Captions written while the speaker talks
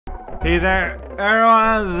Hey there,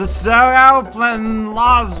 everyone. So out playing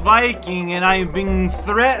Lost Viking, and I'm being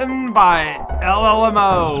threatened by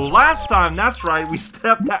LLMO. Last time, that's right, we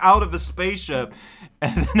stepped out of a spaceship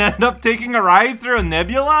and then ended up taking a ride through a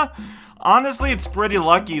nebula. Honestly, it's pretty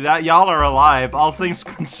lucky that y'all are alive, all things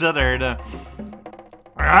considered.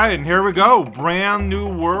 Alright, and here we go. Brand new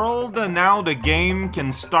world, and now the game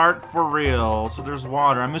can start for real. So there's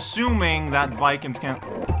water. I'm assuming that Vikings can't...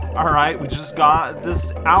 Alright, we just got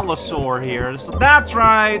this Allosaur here. So that's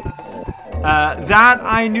right. That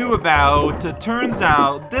I knew about. It turns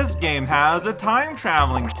out this game has a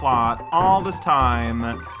time-traveling plot all this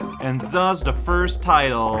time. And thus the first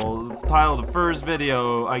the first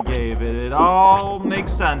video I gave it. It all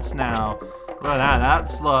makes sense now. Look at that,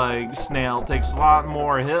 that slug snail takes a lot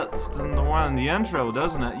more hits than the one in the intro,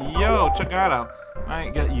 doesn't it? Yo, check that out. Can I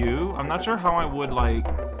get you? I'm not sure how I would, like,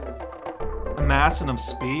 amass enough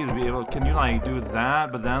speed to be able... Can you, like, do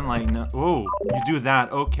that? But then, like, no... Ooh, you do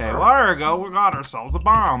that. Okay, well, there we go. We got ourselves a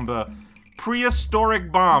bomb.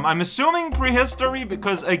 Prehistoric bomb. I'm assuming prehistory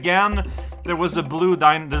because, again, there's a blue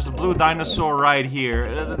dinosaur right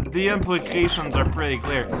here. The implications are pretty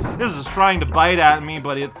clear. This is trying to bite at me,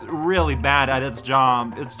 but it's really bad at its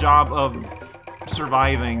job. Its job of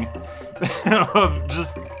surviving. Of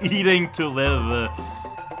just eating to live.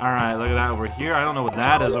 Alright, look at that over here. I don't know what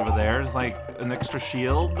that is over there. It's like an extra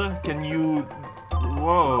shield. Can you...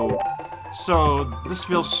 Whoa. So, this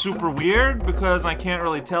feels super weird because I can't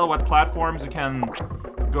really tell what platforms it can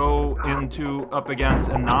go into, up against,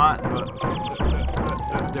 and not.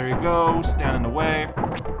 But there you go, stand in the way.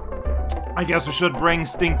 I guess we should bring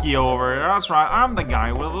Stinky over. That's right, I'm the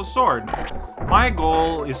guy with a sword. My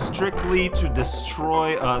goal is strictly to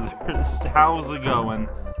destroy others. How's it going?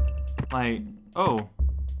 Like, oh.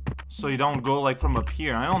 So you don't go, like, from up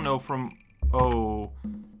here. I don't know from... Oh...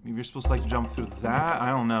 Maybe you're supposed to, like, jump through that? I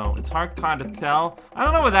don't know. It's hard kind of tell. I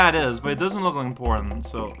don't know what that is, but it doesn't look important,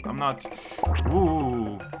 so I'm not...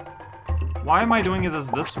 Ooh. Why am I doing it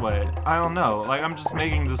this way? I don't know. Like, I'm just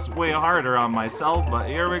making this way harder on myself, but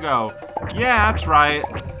here we go. Yeah, that's right.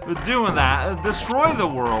 We're doing that. Destroy the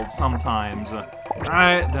world sometimes.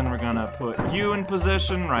 Alright, then we're gonna put you in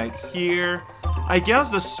position right here. I guess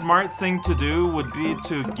the smart thing to do would be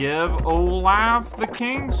to give Olaf the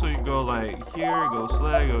king. So you go like here, go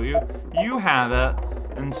Slag, go you. You have it.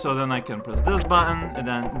 And so then I can press this button, and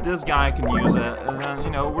then this guy can use it. And then, you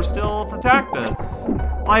know, we're still protected.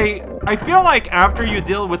 Like, I feel like after you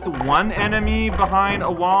deal with one enemy behind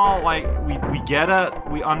a wall, like, we get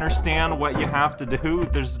it. We understand what you have to do.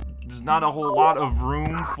 There's not a whole lot of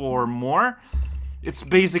room for more. It's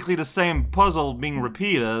basically the same puzzle being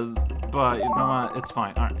repeated, but you know what, it's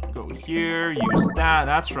fine. Alright, go here, use that,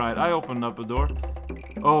 that's right, I opened up a door.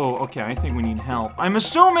 Oh, okay, I think we need help. I'm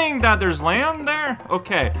assuming that there's land there?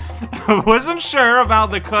 Okay, I wasn't sure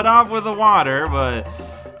about the cutoff with the water, but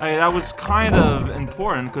that was kind of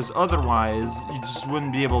important, because otherwise, you just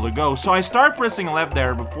wouldn't be able to go. So I started pressing left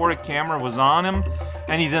there before the camera was on him,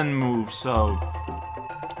 and he didn't move, so...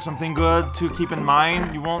 Something good to keep in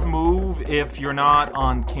mind, you won't move if you're not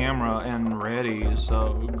on camera and ready,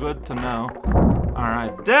 so good to know.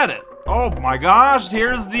 Alright, did it! Oh my gosh,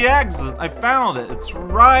 here's the exit! I found it, it's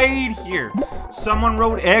right here. Someone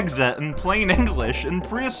wrote exit in plain English in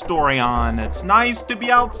prehistory on it. It's nice to be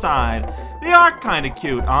outside. They are kinda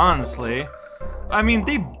cute, honestly. I mean,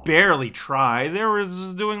 they barely try. They were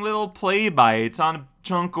just doing little play bites on a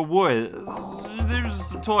chunk of wood. There's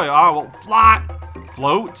just a toy. Oh, well,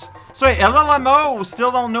 float? So LLMO,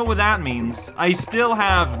 still don't know what that means. I still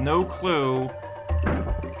have no clue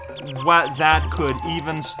what that could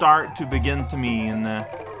even start to begin to mean.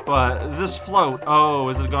 But this float, oh,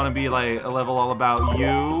 is it gonna be like a level all about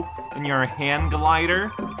you and your hand glider?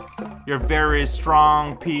 Your very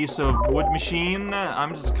strong piece of wood machine?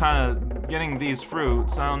 I'm just kind of getting these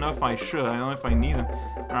fruits. I don't know if I should. I don't know if I need them.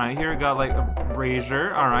 Alright, here we got like a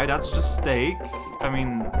brazier. Alright, that's just steak. I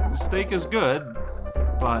mean, steak is good,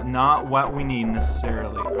 but not what we need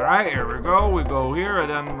necessarily. Alright, here we go here, and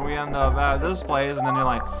then we end up at this place, and then you're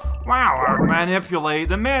like, wow, I manipulate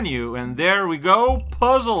the menu, and there we go,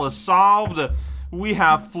 puzzle is solved. We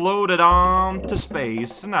have floated on to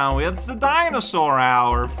space. Now it's the dinosaur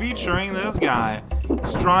hour, featuring this guy.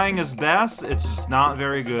 He's trying his best, it's just not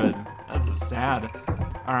very good. That's sad.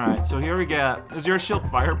 Alright, so here we get, is your shield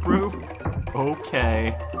fireproof?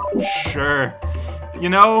 Okay, sure. You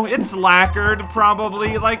know, it's lacquered,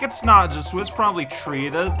 probably. Like, it's not just, it's probably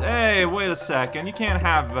treated. Hey, wait a second. You can't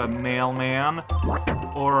have a mailman,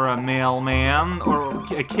 or a mailman, or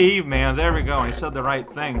a caveman. There we go, I said the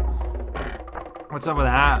right thing. What's up with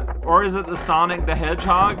that? Or is it the Sonic the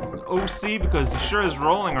Hedgehog? OC because he sure is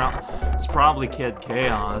rolling around. It's probably Kid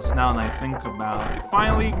Chaos, now that I think about it. He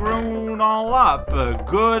finally grown all up.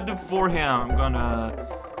 Good for him. I'm gonna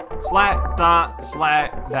select that,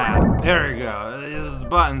 select that. There we go. These are the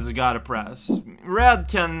buttons you gotta press. Red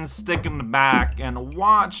can stick in the back and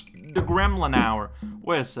watch the Gremlin Hour.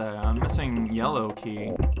 Wait a sec, I'm missing yellow key.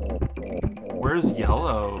 Where's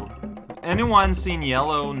yellow? Anyone seen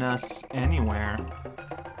yellowness anywhere?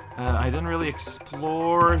 I didn't really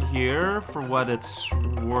explore here for what it's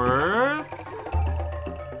worth.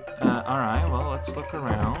 Alright, well, let's look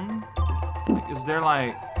around. Like, is there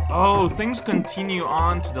like... Oh, things continue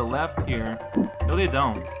on to the left here. No, they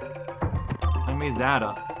don't. I made that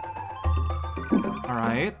up.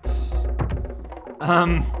 Alright.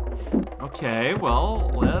 Okay,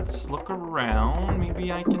 well, let's look around.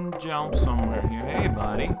 Maybe I can jump somewhere here. Hey,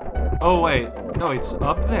 buddy. Oh, wait. No, it's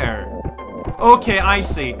up there. Okay, I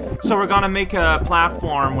see. So we're gonna make a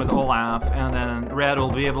platform with Olaf, and then Red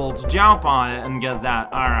will be able to jump on it and get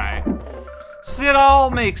that. Alright. See, it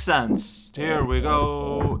all makes sense. Here we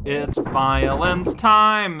go. It's violence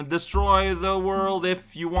time. Destroy the world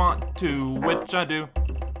if you want to, which I do.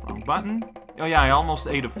 Wrong button. Oh yeah, I almost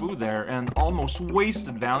ate a food there and almost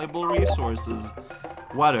wasted valuable resources.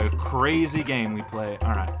 What a crazy game we play.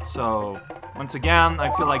 Alright, so once again,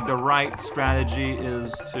 I feel like the right strategy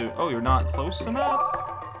is to... Oh, you're not close enough?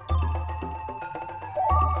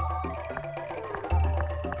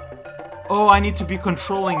 Oh, I need to be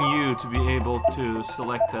controlling you to be able to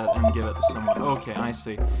select it and give it to someone. Okay, I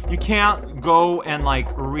see. You can't go and, like,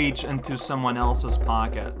 reach into someone else's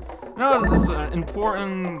pocket. No, this is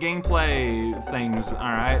important gameplay things,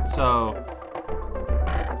 alright, so...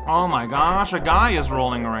 Oh my gosh, a guy is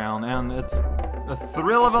rolling around, and it's the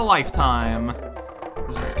thrill of a lifetime.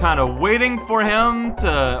 Just kind of waiting for him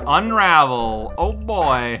to unravel. Oh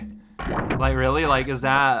boy. Like, really? Like, is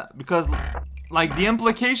that... Because, like, the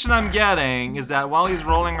implication I'm getting is that while he's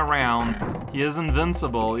rolling around, he is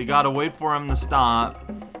invincible. You gotta wait for him to stop.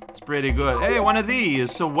 It's pretty good. Hey, one of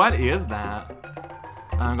these! So what is that?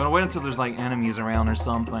 I'm gonna wait until there's, like, enemies around or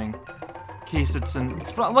something. In case it's in...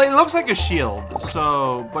 Like, it looks like a shield,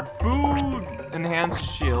 so... But food enhances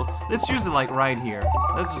shield. Let's use it, like, right here.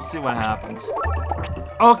 Let's just see what happens.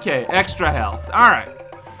 Okay, extra health. Alright.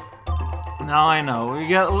 Now I know. We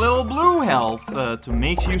get a little blue health to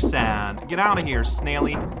make you sad. Get out of here,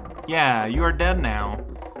 Snaily. Yeah, you are dead now.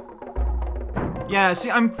 Yeah,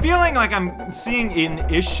 see, I'm feeling like I'm seeing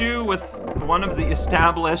an issue with one of the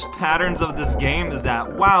established patterns of this game is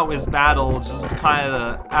that, wow, is battle just kind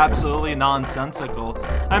of absolutely nonsensical.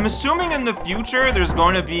 I'm assuming in the future there's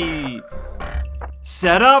going to be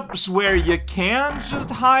setups where you can't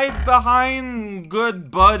just hide behind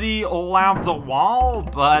good buddy Olaf the Wall,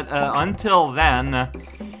 but until then,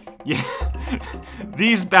 yeah,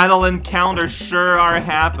 these battle encounters sure are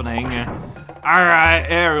happening. Alright,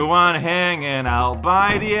 everyone hanging out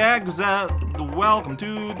by the exit. Welcome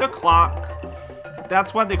to the clock.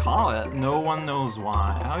 That's what they call it. No one knows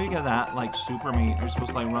why. How you get that, like, super meat? You're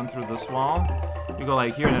supposed to, like, run through this wall. You go,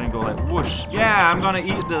 like, here, and then you go, like, whoosh. Yeah, I'm gonna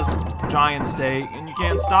eat this giant steak, and you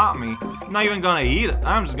can't stop me. I'm not even gonna eat it.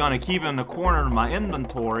 I'm just gonna keep it in the corner of my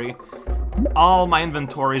inventory. All my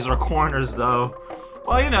inventories are corners, though.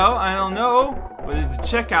 Well, you know, I don't know, but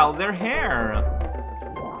check out their hair.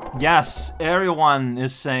 Yes, everyone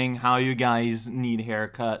is saying how you guys need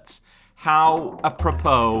haircuts. How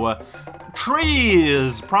apropos.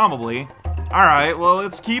 Trees, probably. Alright, well,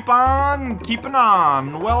 let's keep on keeping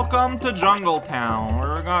on. Welcome to Jungle Town,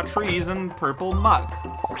 where we got trees and purple muck.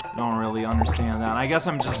 Don't really understand that. I guess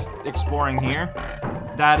I'm just exploring here.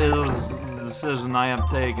 That is the decision I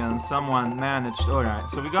have taken. Someone managed... Alright,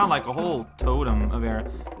 so we got like a whole totem of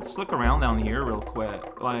air. Let's look around down here real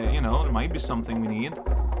quick. Like, you know, there might be something we need.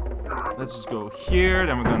 Let's just go here,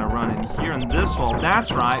 then we're gonna run in here in this wall.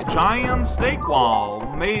 That's right, giant steak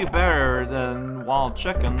wall. Way better than wall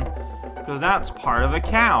chicken, because that's part of a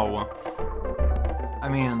cow. I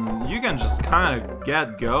mean, you can just kind of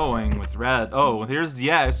get going with red. Oh, here's the...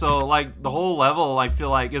 Yeah, so, like, the whole level, I feel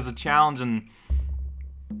like, is a challenge in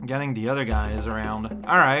getting the other guys around.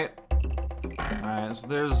 Alright. Alright, so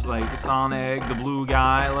there's, like, Sonic, the blue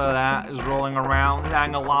guy, look at that, is rolling around,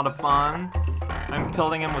 having a lot of fun. I'm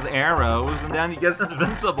pelting him with arrows, and then he gets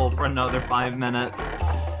invincible for another 5 minutes.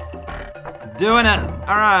 Doing it!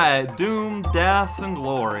 Alright, doom, death, and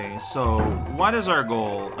glory. So, what is our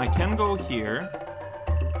goal? I can go here.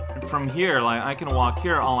 And from here, like, I can walk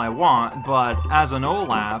here all I want, but as an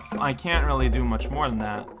Olaf, I can't really do much more than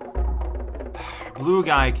that. Blue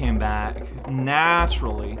guy came back.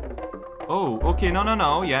 Naturally. Oh, okay,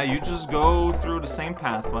 no. Yeah, you just go through the same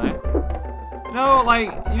pathway. You know,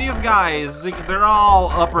 like, these guys, like, they're all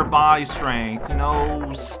upper body strength, you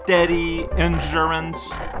know, steady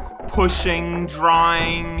endurance, pushing,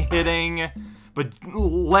 drawing, hitting, but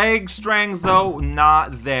leg strength, though,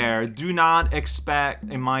 not there. Do not expect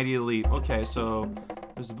a mighty leap. Okay, so,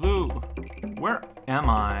 there's blue. Where am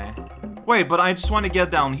I? Wait, but I just want to get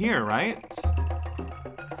down here, right?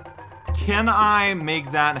 Can I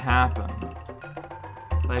make that happen?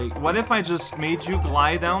 Like, what if I just made you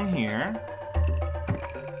glide down here?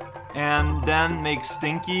 And then make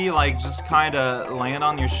Stinky, like, just kind of land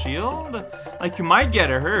on your shield? Like, you might get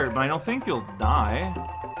hurt, but I don't think you'll die.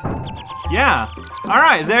 Yeah.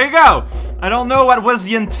 Alright, there you go. I don't know what was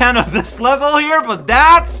the intent of this level here, but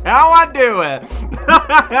that's how I do it.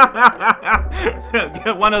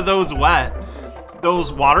 Get one of those wet.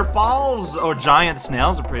 Those waterfalls or giant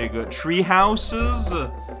snails are pretty good. Tree houses.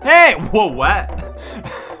 Hey! Whoa, what?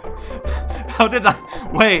 How did I...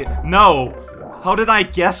 Wait, no. How did I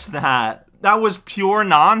guess that? That was pure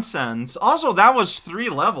nonsense. Also, that was 3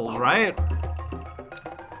 levels, right?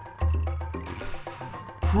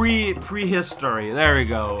 Prehistory. There we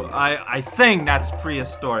go. I think that's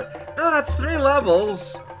prehistoric. No, that's 3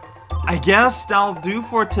 levels. I guess that'll do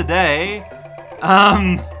for today.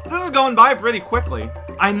 This is going by pretty quickly.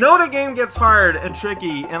 I know the game gets hard and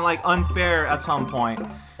tricky and, like, unfair at some point.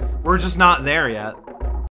 We're just not there yet.